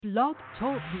Blog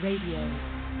Talk Radio.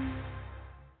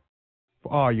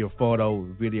 For all your photo,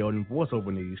 video, and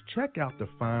voiceover needs, check out the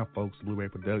fine folks at Blueberry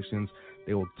Productions.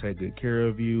 They will take good care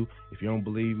of you. If you don't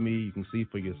believe me, you can see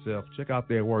for yourself. Check out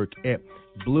their work at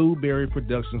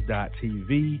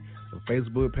blueberryproductions.tv, a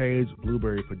Facebook page,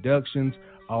 Blueberry Productions,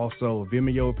 also a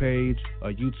Vimeo page, a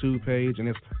YouTube page, and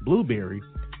it's Blueberry,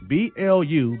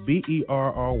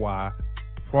 BLUBERRY,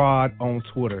 Prod on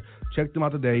Twitter. Check them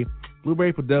out today.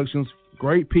 Blueberry Productions,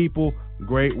 great people,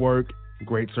 great work,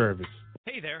 great service.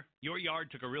 Hey there, your yard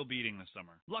took a real beating this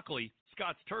summer. Luckily,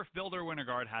 Scott's Turf Builder Winter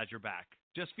Guard has your back.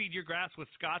 Just feed your grass with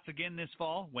Scott's again this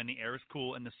fall when the air is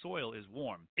cool and the soil is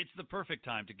warm. It's the perfect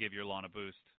time to give your lawn a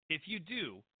boost. If you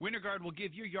do, Winter Guard will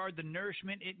give your yard the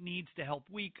nourishment it needs to help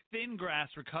weak, thin grass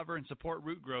recover and support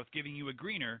root growth, giving you a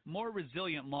greener, more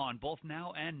resilient lawn both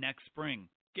now and next spring.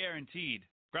 Guaranteed.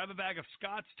 Grab a bag of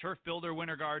Scott's Turf Builder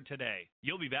Winter Guard today.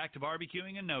 You'll be back to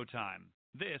barbecuing in no time.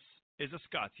 This is a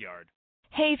Scott's Yard.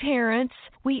 Hey parents,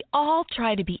 we all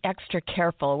try to be extra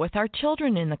careful with our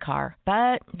children in the car,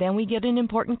 but then we get an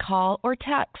important call or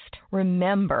text.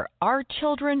 Remember, our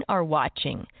children are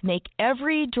watching. Make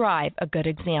every drive a good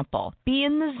example. Be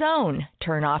in the zone.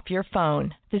 Turn off your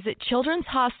phone. Visit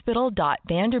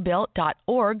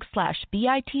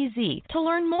childrenshospital.vanderbilt.org/BITZ to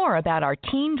learn more about our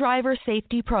Teen Driver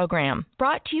Safety Program.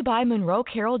 Brought to you by Monroe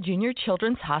Carroll Jr.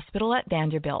 Children's Hospital at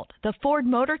Vanderbilt, the Ford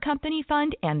Motor Company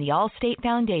Fund, and the Allstate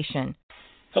Foundation.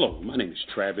 Hello, my name is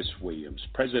Travis Williams,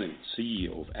 President and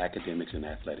CEO of Academics and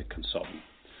Athletic Consulting,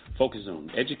 focusing on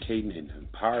educating and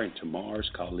empowering tomorrow's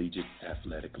collegiate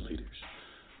athletic leaders.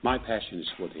 My passion is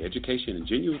for the education and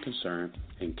genuine concern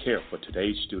and care for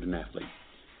today's student athlete.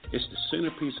 It's the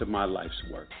centerpiece of my life's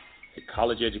work. A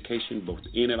college education, both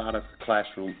in and out of the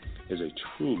classroom, is a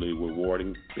truly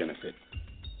rewarding benefit.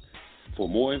 For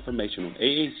more information on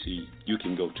AAC, you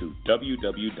can go to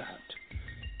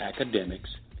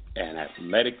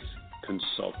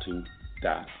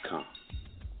www.academicsandathleticsconsulting.com.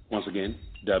 Once again,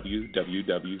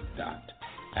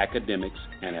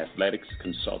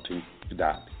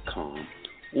 www.academicsandathleticsconsulting.com.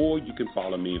 Or you can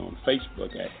follow me on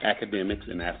Facebook at Academics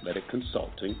and Athletic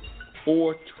Consulting,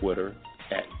 or Twitter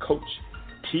at Coach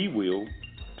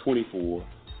TWill24,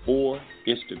 or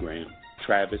Instagram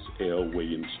Travis L.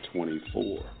 Williams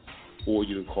 24. Or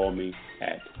you can call me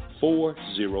at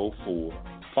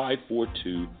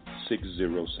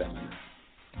 404-542-6079.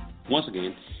 Once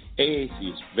again,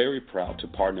 AAC is very proud to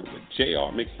partner with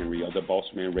J.R. McHenry of the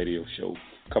Bossman Radio Show,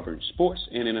 covering sports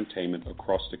and entertainment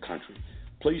across the country.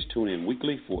 Please tune in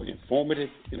weekly for informative,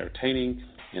 entertaining,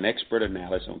 and expert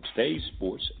analysis on today's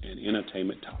sports and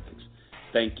entertainment topics.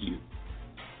 Thank you.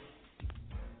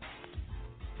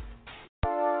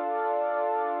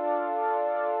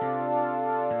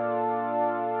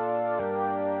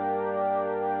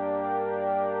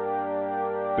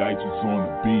 Digits on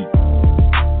the beat.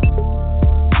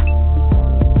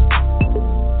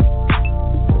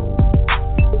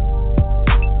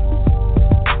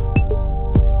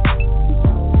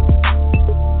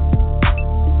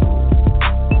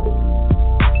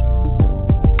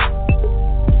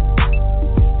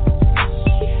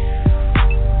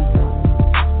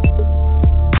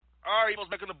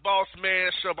 Back in the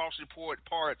Bossman Show, Boss Report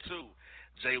Part 2.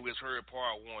 Jay was heard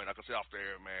Part 1. Like I said off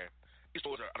there, man. These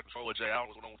stories are out of control, Jay. I don't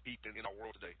know what's going on with people in our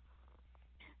world today.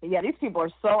 Yeah, these people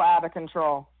are so out of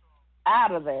control.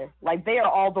 Out of there. Like, they are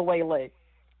all the way lit.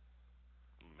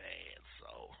 Man,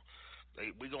 so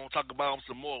we're going to talk about them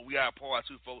some more. We got Part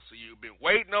 2, folks, so you've been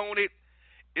waiting on it.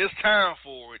 It's time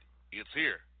for it. It's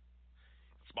here.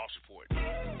 It's Boss Report.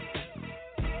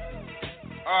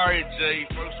 All right, Jay.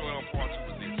 First story on Part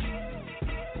 2 is this.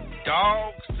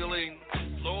 Dog stealing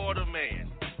Florida man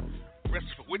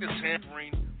arrested for witness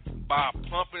tampering by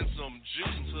pumping some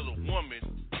juice into the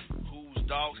woman whose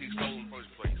dog he stole in the first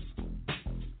place.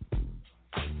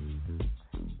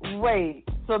 Wait,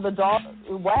 so the dog,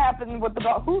 what happened with the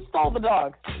dog? Who stole the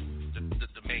dog?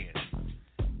 The man.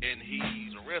 And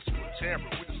he's arrested for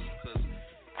tampering witnesses because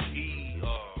he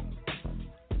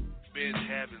been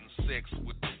having sex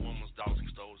with the woman's dog he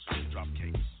stole, so he dropped the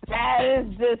case. That is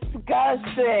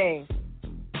disgusting.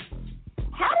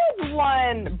 How does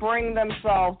one bring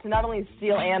themselves to not only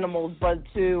steal animals, but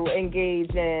to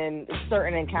engage in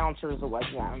certain encounters with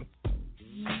them?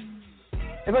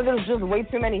 Because there's just way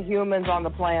too many humans on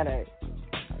the planet.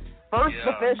 First,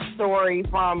 the fish story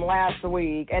from last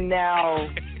week, and now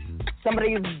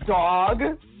somebody's dog.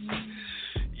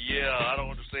 Yeah, I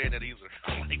don't understand that either.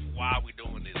 Like, why are we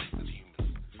doing this as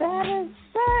humans? That is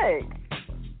sick.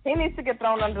 He needs to get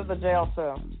thrown under the jail,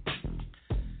 too.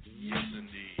 Yes,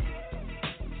 indeed.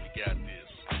 We got this.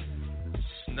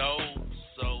 Snow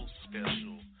So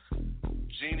Special.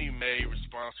 Genie May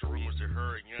responds to rumors that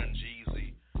her and Young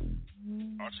Jeezy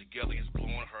are together. He's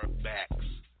blowing her backs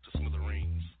to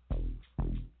smithereens.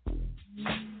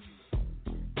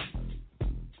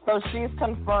 So she's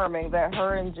confirming that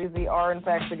her and Jeezy are in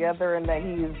fact together and that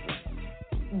he's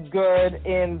good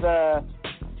in the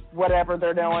whatever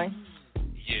they're doing.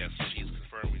 Yes, she's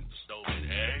confirming the Snowman.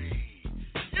 Hey,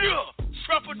 yeah,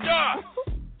 strap or die.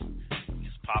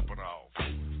 He's popping off.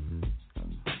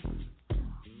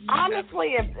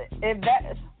 Honestly, if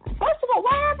that, first of all,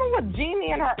 what happened with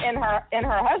Jeannie and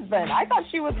her husband? I thought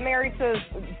she was married to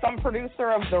some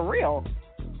producer of The Real.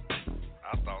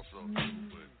 I thought so too,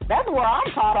 but That's where I'm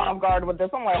caught off guard with this.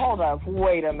 I'm like, hold up,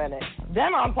 wait a minute.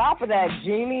 Then on top of that,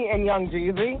 Jeannie and Young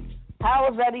Jeezy. How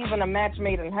is that even a match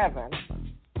made in heaven?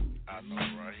 I know,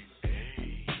 right?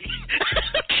 Hey.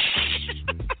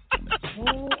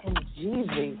 Jeannie and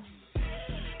Jeezy.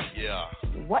 Yeah.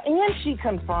 What? And she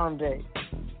confirmed it.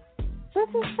 This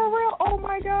is for real. Oh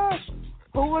my gosh.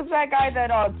 Who was that guy that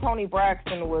Tony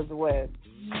Braxton was with?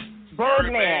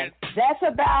 Birdman. That's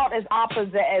about as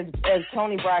opposite as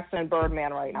Tony Braxton and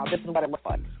Birdman right now. This is what it looks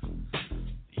like.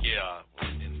 Yeah.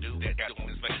 And dude that got on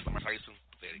his face from Tyson.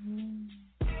 Pathetic.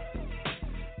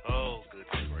 Oh,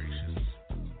 goodness gracious.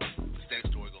 This next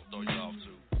story gonna throw you off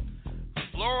too.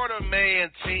 Florida man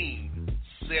teen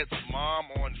sets mom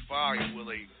on fire with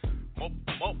a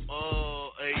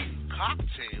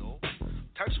cocktail,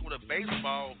 touches with a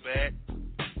baseball bat,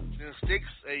 then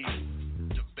sticks the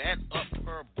bat up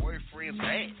her boyfriend's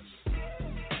ass.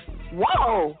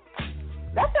 Whoa!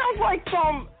 That sounds like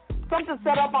something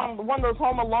set up on one of those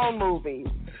Home Alone movies.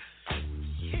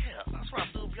 Yeah, that's what I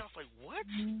thought. I was like, what?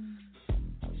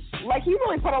 Like, he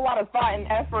really put a lot of thought and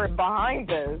effort behind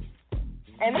this.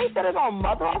 And they set his own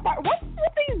mother on fire. What's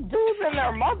with these dudes and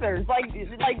their mothers? Like these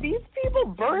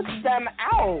people birthed them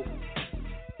out.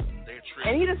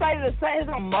 And he decided to set his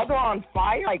own mother on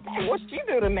fire? Like, hey, what'd you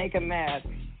do to make him mad?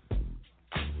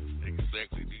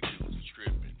 Exactly, these dudes are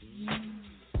tripping.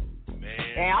 Man.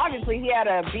 And obviously he had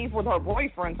a beef with her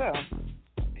boyfriend, too.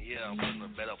 Yeah, I'm putting a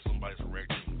bet up somebody's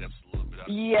erection. That's a little bit out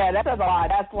of Yeah, that says a lot.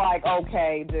 That's like,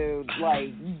 okay, dude,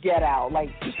 like, get out. Like,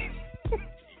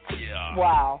 yeah.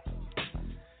 Wow.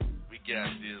 We got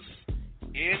this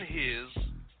in his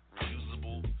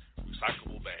reusable,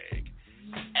 recyclable bag.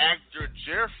 Actor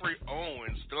Jeffrey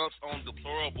Owens stunts on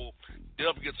deplorable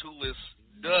W2-less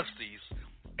Dusties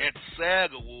at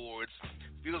SAG Awards,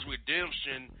 feels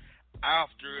redemption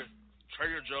after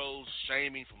Trader Joe's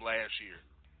shaming from last year.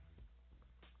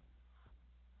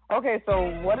 Okay,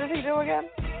 so what did he do again?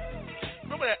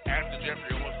 Remember that actor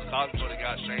Jeffrey Owens, the college boy that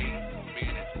got shamed from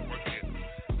being working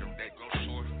at that grocery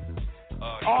store?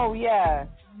 Oh, yeah.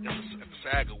 At the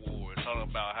SAG Awards, talking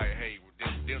about how, hey,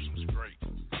 redemption's great.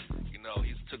 You know,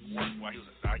 he took work while he was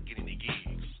not getting the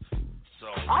gigs. So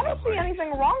I don't see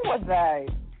anything wrong with that.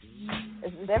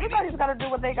 Everybody's got to do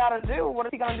what they got to do. What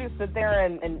is he going to do, sit there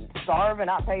and starve and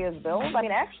not pay his bills? I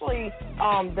mean, actually,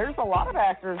 there's a lot of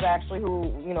actors, actually,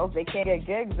 who, you know, if they can't get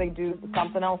gigs, they do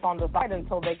something else on the side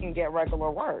until they can get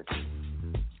regular work.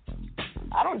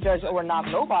 I don't judge or knock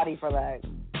nobody for that.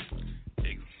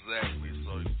 Exactly.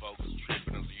 So, folks,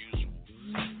 tripping as usual.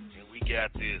 And we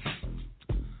got this.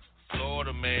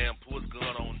 Florida man pulls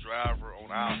gun on driver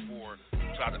on I-4,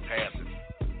 tried to pass it.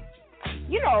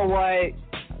 You know what?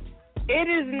 It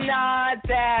is not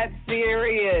that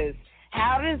serious.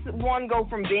 How does one go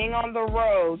from being on the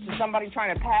road to somebody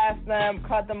trying to pass them,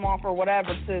 cut them off or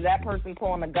whatever, to that person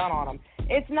pulling a gun on them?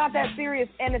 It's not that serious,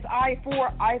 and it's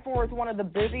I-4. I-4 is one of the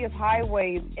busiest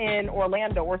highways in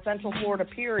Orlando or Central Florida,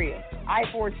 period.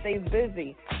 I-4 stays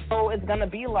busy, so it's going to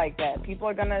be like that. People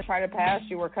are going to try to pass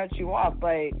you or cut you off,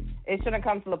 but it shouldn't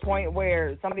come to the point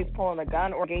where somebody's pulling a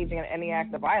gun or engaging in any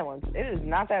act of violence. It is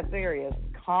not that serious.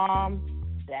 Calm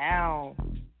down.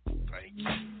 Thank you,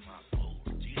 my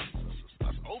Lord Jesus.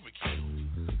 That's overkill.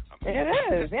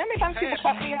 It is. You know how many times people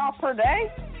cut me off per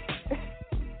day?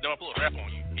 No, I pull a rap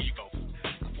on you. Here you go.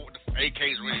 The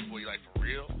AK's ready for you, like, for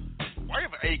real? Why do you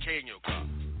have an AK in your car?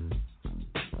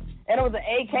 And it was an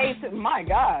AK. My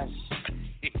gosh.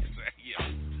 Yeah.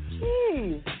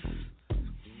 Jeez.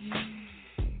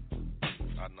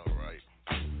 I know, right?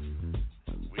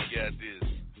 We got this.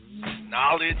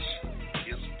 Knowledge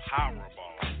is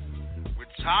Powerball.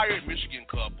 Retired Michigan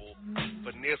couple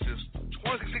finesses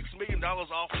 $26 million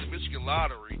off the Michigan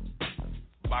lottery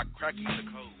by cracking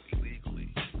the code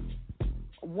illegally.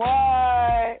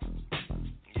 What?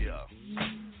 Yeah.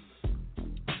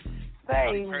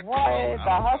 Say what?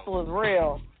 The hustle is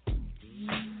real.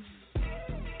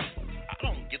 I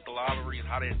don't get the lottery and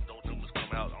how those numbers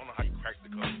come out. I don't know how you crack the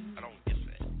code. I don't get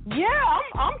that. Yeah,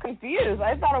 I'm confused.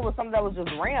 I thought it was something that was just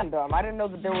random. I didn't know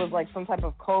that there was like some type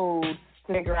of code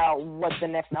to figure out what the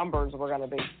next numbers were going to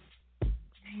be.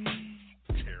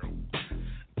 Terrible.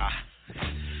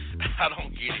 I don't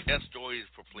get it. That story is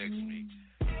perplexing me.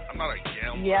 I'm not a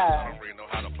gambler. Yeah. I don't really know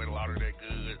how to play the lottery that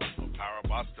good. Or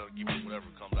Powerball, I still give me whatever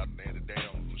comes out the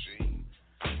damn machine.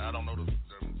 I don't know the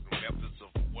methods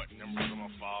of what numbers are going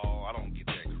to fall. I don't get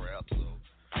that crap, so.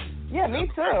 Yeah, me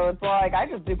too. It's like I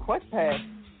just do quick pay.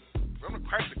 For them to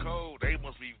crack the code, they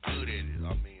must be good at it.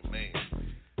 I mean, man,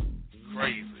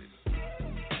 crazy.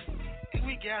 And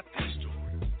we got this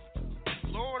story.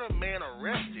 Florida man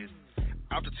arrested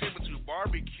after attempting to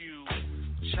barbecue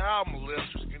child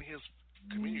molesters in his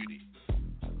community.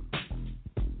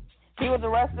 He was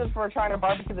arrested for trying to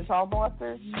barbecue the child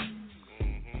molesters?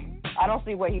 Mm-hmm. I don't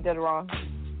see what he did wrong.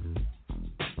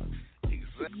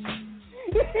 Exactly.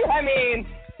 I mean,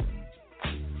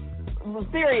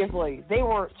 seriously, they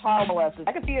were child molesters.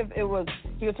 I could see if he was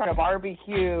trying to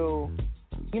barbecue,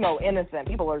 innocent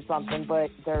people or something, but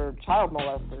they're child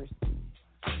molesters.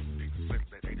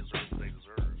 Exactly. They deserve what they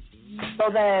deserve. So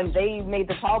then they made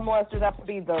the child molesters have to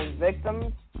be the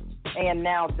victims, and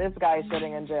now this guy's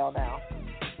sitting in jail now.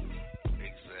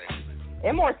 Exactly.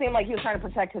 It more seemed like he was trying to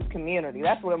protect his community.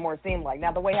 That's what it more seemed like.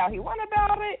 Now, the way how he went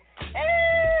about it,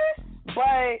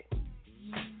 but,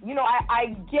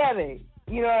 I get it.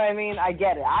 You know what I mean? I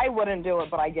get it. I wouldn't do it,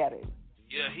 but I get it.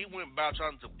 Yeah, he went about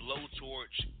trying to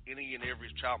blowtorch any and every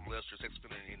child molester sex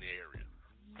offender in the area.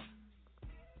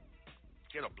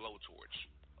 Get a blowtorch.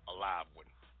 A live one.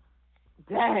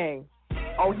 Dang.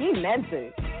 Oh, he meant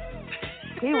it.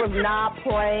 He was not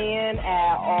playing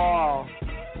at all.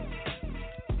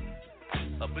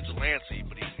 A vigilante,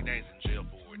 but he's in jail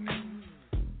for it now.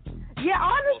 Yeah,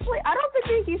 honestly, I don't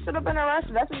think he should have been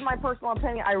arrested. That's just my personal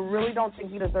opinion. I really don't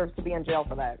think he deserves to be in jail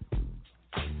for that.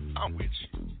 I'm with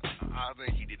you. I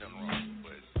think he did nothing wrong,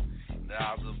 but in the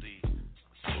eyes of the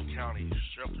Civil County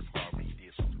Sheriff's Department, he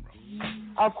did something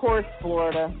wrong. Of course,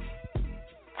 Florida.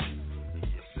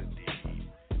 Yes, indeed.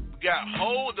 We got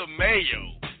Hold the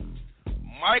Mayo.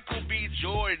 Michael B.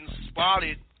 Jordan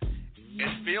spotted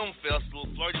at film festival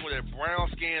flirting with a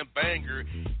brown-skinned banger,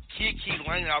 Kiki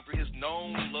Lane, after his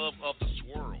known love of the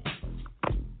swirl.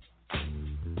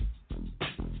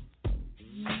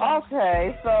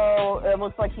 Okay, so it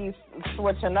looks like he's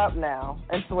switching up now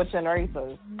and switching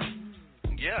races.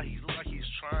 Yeah, he looks like he's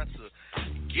trying to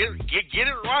get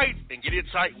it right and get it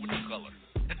tight with the color.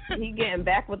 He getting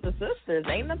back with the sisters.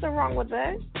 Ain't nothing wrong with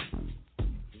that.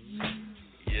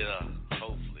 Yeah,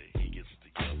 hopefully he gets it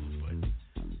together, but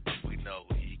we know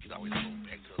he can always go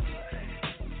back to the side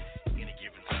any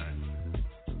given time.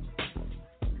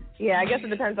 Yeah, I guess it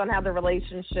depends on how the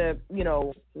relationship,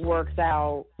 works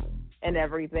out and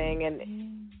everything.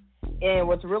 And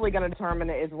what's really going to determine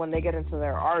it is when they get into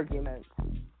their arguments.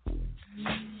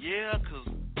 Yeah, because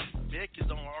Becky's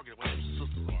don't argue the way her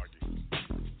sisters argue.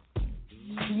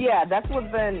 Yeah, that's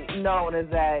what's been known is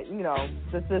that,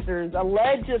 the sisters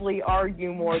allegedly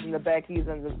argue more than the Beckys,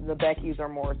 and the Beckys are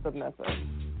more submissive.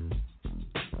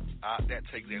 That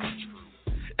takes that as true.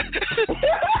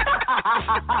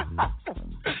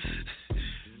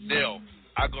 Now,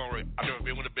 I've never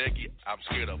been with a Becky. I'm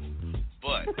scared of them.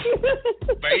 But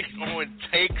based on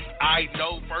takes I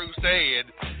know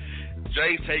firsthand,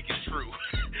 Jay's take is true.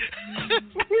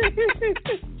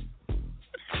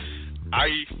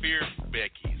 I fear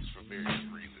Becky's for various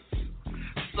reasons,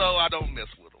 so I don't mess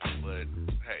with them. But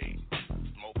hey,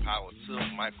 more power to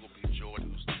Michael B. Jordan,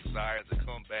 who desires to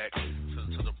come back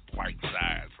to the bright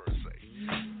side per se.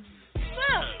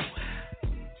 So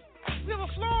we have a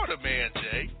Florida man,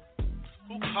 Jay,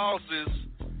 who causes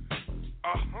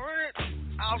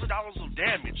 $100,000 of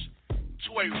damage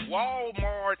to a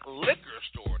Walmart liquor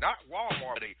store, not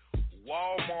Walmart, but a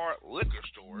Walmart liquor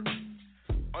store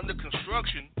under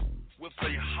construction with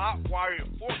a hot-wired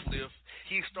forklift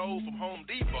he stole from Home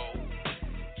Depot.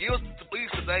 Gives the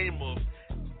police the name of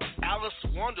Alice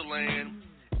Wonderland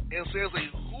and says a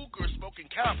hookah-smoking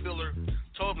caterpillar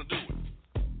told him to do it.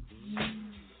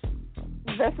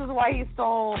 This is why he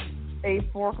stole a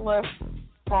forklift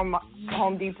from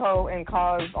Home Depot and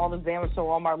caused all this damage to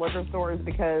Walmart liquor stores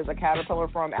because a caterpillar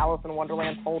from Alice in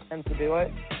Wonderland told him to do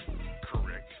it.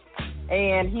 Correct.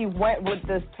 And he went with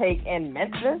this take and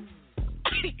meant this.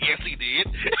 Yes, he did.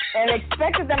 And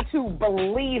expected them to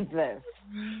believe this.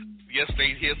 Yes,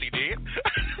 he did.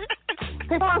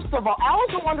 First of all,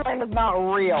 Alice in Wonderland is not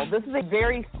real. This is a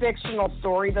very fictional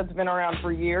story that's been around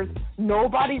for years.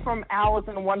 Nobody from Alice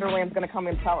in Wonderland is going to come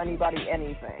and tell anybody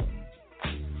anything.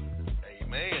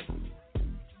 Amen.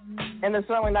 And they're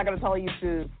certainly not going to tell you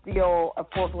to steal a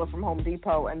forklift from Home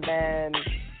Depot and then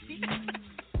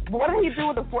What did he do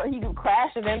with the Ford? He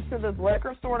crashed it into this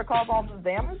liquor store to cause all this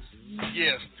damage?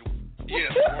 Yes, the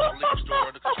liquor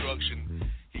store, the construction,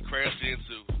 he crashed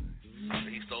into.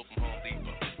 He stole from Home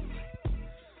Depot.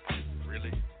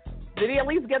 Really? Did he at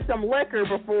least get some liquor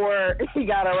before he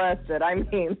got arrested? I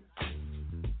mean.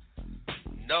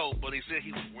 No, but he said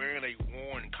he was wearing a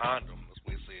worn condom. That's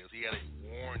what it says. He had a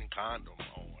worn condom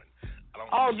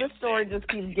on. This story just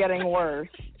keeps getting worse.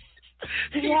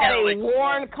 He had a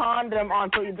worn condom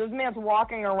on, so this man's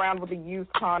walking around with a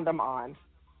used condom on.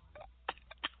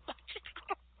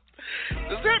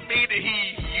 Does that mean that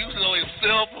he used it on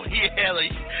himself, or he had a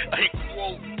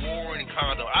quote worn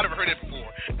condom? I've never heard that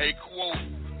before. A quote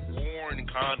worn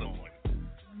condom.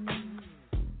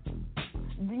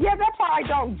 Yeah, that's what I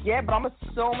don't get, but I'm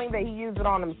assuming that he used it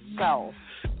on himself.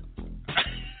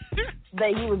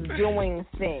 That he was doing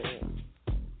things.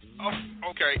 Oh,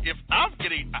 okay, if I'm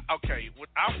getting,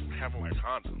 without having my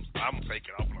condoms, I'm gonna take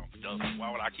it off when I'm done.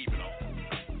 Why would I keep it on?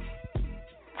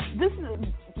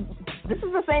 This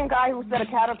is the same guy who said a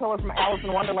caterpillar from Alice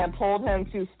in Wonderland told him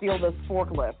to steal this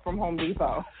forklift from Home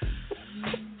Depot.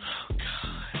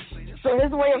 So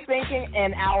his way of thinking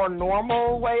and our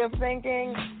normal way of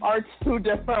thinking are two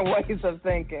different ways of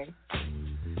thinking.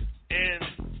 And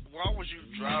why was you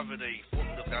driving a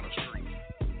forklift down the street?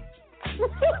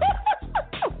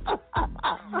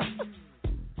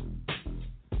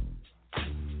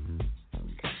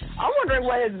 I'm wondering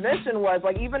what his mission was.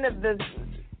 Like, even if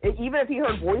he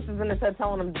heard voices in his head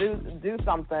telling him to do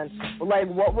something, like,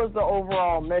 what was the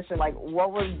overall mission? Like,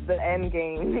 what was the end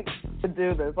game to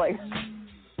do this? Like,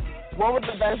 what was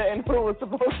the benefit and who was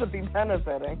supposed to be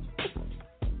benefiting?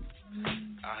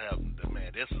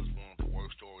 This is one of the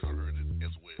worst stories I heard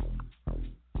as well.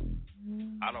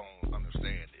 I don't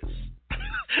understand this.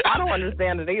 I don't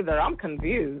understand it either. I'm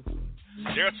confused.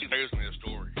 There are 2 layers in this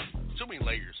story. Too many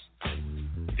layers.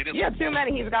 Yeah, too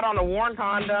many. He's got on a worn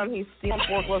condom. He's stealing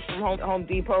forklifts from Home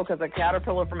Depot because a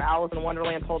caterpillar from Alice in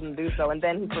Wonderland told him to do so, and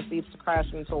then he proceeds to crash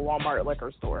into a Walmart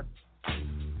liquor store.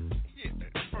 Yeah,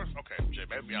 first, okay, Jay,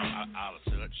 maybe I'm out of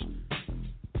touch.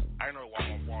 I didn't know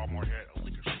Walmart had a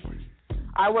liquor store.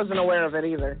 I wasn't aware of it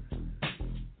either.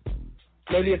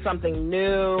 Maybe it's something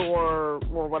new or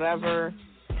whatever.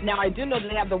 Now, I do know that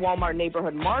they have the Walmart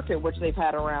neighborhood market, which they've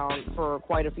had around for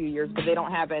quite a few years, but they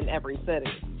don't have it in every city.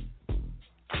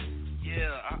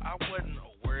 Yeah, I wasn't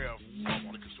aware of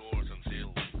Walmart liquor stores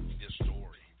until this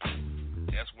story.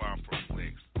 That's why I'm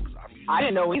perplexed. I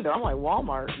didn't know either. I'm like,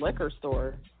 Walmart liquor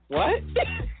store. What?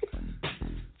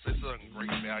 There's some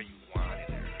great value wine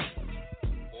in there.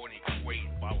 Or an Equate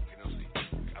bottle Hennessy. I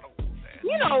don't want that.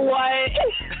 You know what?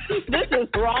 This is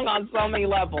wrong on so many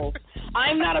levels.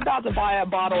 I'm not about to buy a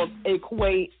bottle of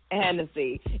Equate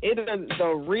Hennessy. Either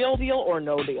the real deal or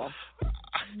no deal.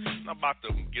 I'm about to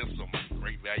get some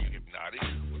great value Hypnotic.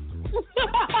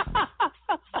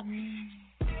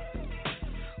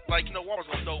 Like, Walmart's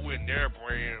gonna throw in their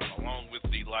brand along with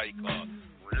the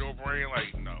real brand.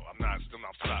 Like, no, I'm not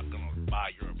gonna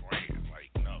buy your brand.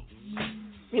 Like, no.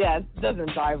 Yeah, it doesn't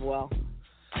jive well.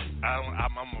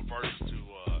 I'm averse to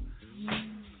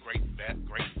great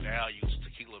values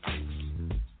tequila mix.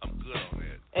 I'm good on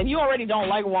that. And you already don't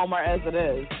like Walmart as it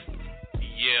is.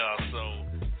 Yeah, so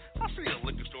I see a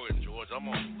liquor store in Georgia. I'm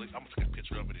gonna take a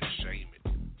picture of it and shame it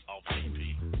off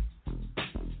TV.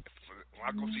 When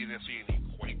I go see any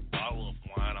Equate bottle of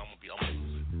wine, I'm gonna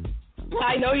lose it.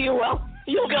 I know you will.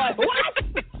 You'll be like, what?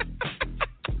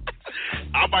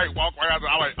 I might walk right out.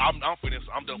 I'm finished.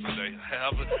 I'm done for today.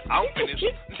 I'm finished.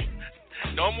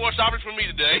 No more shopping for me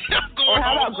today. I'm going or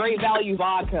how home. about Great Value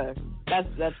vodka?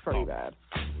 That's pretty bad.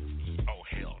 Oh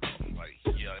hell no! Like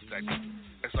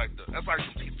that's like some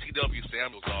T.W.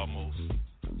 Samuels almost.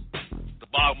 The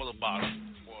bottom of the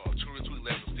bottom. Well,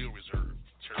 211 still reserved.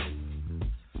 Terrible.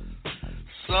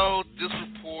 So this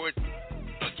report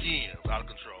again is out of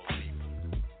control, people.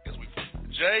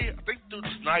 Jay, I think through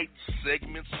tonight's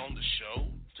segments on the show,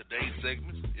 today's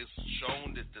segments, it's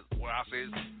shown that what I say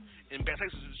in bad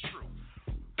takes is true.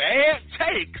 Bad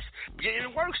takes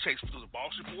getting worse takes through the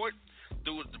Boss Report,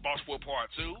 through the Boss Report Part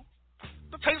 2.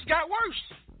 The takes got worse.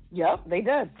 Yep, they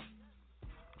did.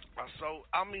 So,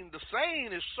 the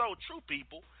saying is so true,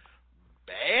 people.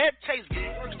 Bad takes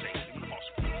getting worse takes in the Boss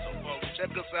Report. So, folks, check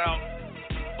us out,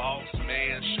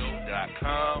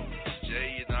 BossmanShow.com.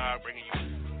 Jay and I are bringing you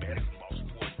bad takes from Boss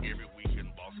Report every week in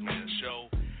the Boss Man Show.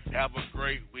 Have a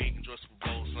great week. Enjoy Super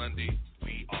Bowl Sunday.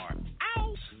 We are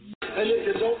out. And if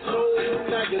you don't know,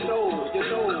 now you know, you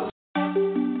know.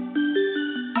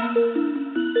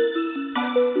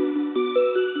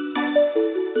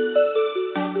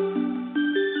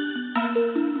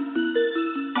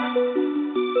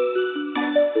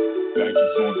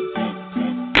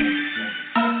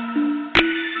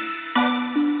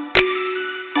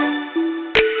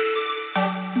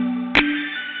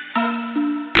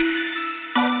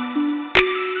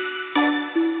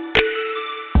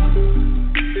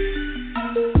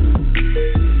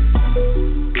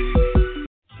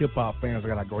 hip-hop fans, I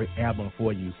got a great album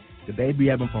for you. The debut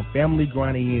album from Family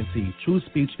Grind ENT, True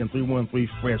Speech and 313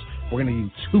 Fresh. We're going to give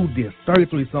you 2 discs,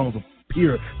 33 songs of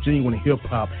pure, genuine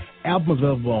hip-hop. Albums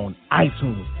available on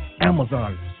iTunes,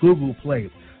 Amazon, Google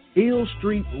Play,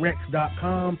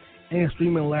 illstreetrex.com, and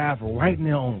streaming live right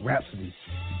now on Rhapsody,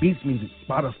 Beats Music,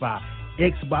 Spotify,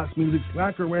 Xbox Music,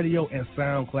 Slacker Radio, and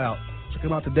SoundCloud. Check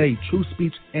them out today. True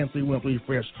Speech and 313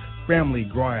 Fresh. Family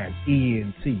Grind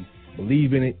ENT.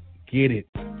 Believe in it. Get it.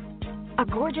 A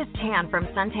gorgeous tan from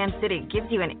Suntan City gives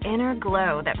you an inner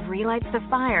glow that relights the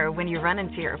fire when you run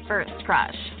into your first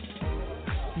crush.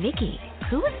 Vicky,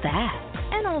 who was that?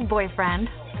 An old boyfriend.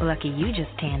 Lucky you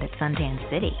just tanned at Suntan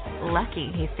City.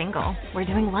 Lucky he's single. We're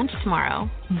doing lunch tomorrow.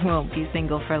 Won't be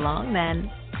single for long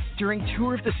then. During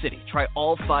Tour of the City, try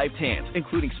all 5 tans,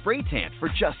 including spray tan, for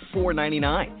just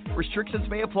 $4.99. Restrictions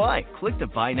may apply. Click to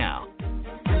buy now.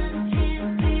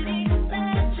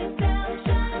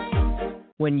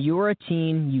 When you're a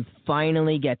teen, you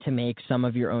finally get to make some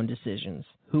of your own decisions.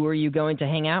 Who are you going to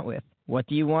hang out with? What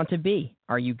do you want to be?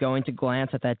 Are you going to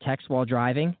glance at that text while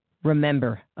driving?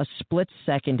 Remember, a split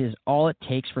second is all it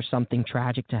takes for something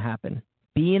tragic to happen.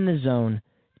 Be in the zone.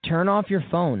 Turn off your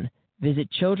phone. Visit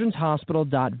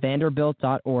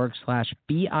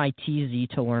childrenshospital.vanderbilt.org/BITZ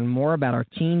to learn more about our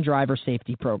teen driver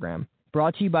safety program.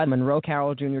 Brought to you by the Monroe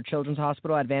Carroll Jr. Children's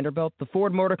Hospital at Vanderbilt, the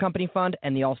Ford Motor Company Fund,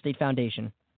 and the Allstate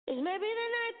Foundation. It's maybe the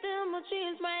night that my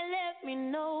dreams might let me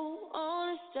know.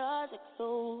 All the stars are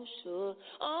so sure.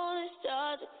 All the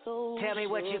stars are so Tell me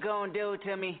what you gonna do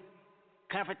to me.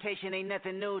 Confrontation ain't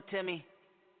nothing new to me.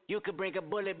 You could bring a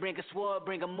bullet, bring a sword,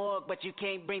 bring a morgue, but you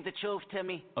can't bring the truth to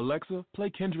me. Alexa, play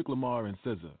Kendrick Lamar and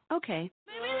SZA. Okay.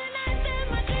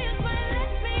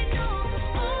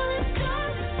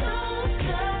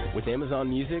 With Amazon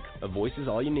Music, a voice is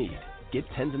all you need. Get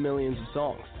tens of millions of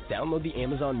songs. Download the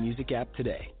Amazon Music app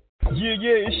today. Yeah,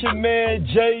 it's your man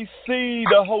JC,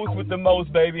 the host with the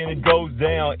most, baby, and it goes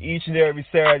down each and every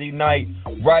Saturday night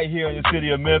right here in the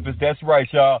city of Memphis. That's right,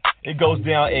 y'all. It goes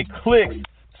down at Clicks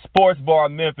Sports Bar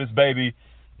Memphis, baby.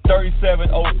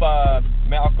 3705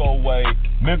 Malco Way,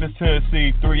 Memphis,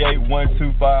 Tennessee,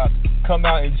 38125. Come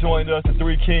out and join us, the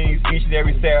Three Kings, each and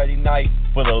every Saturday night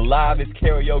for the livest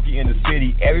karaoke in the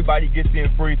city. Everybody gets in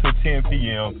free till 10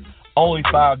 p.m. Only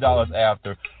 $5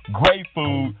 after. Great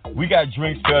food. We got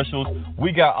drink specials.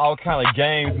 We got all kind of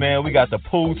games, man. We got the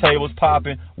pool tables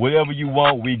popping. Whatever you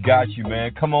want, we got you,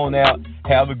 man. Come on out.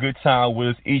 Have a good time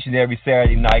with us each and every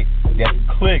Saturday night. That's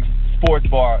Clicks Sports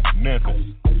Bar, Memphis.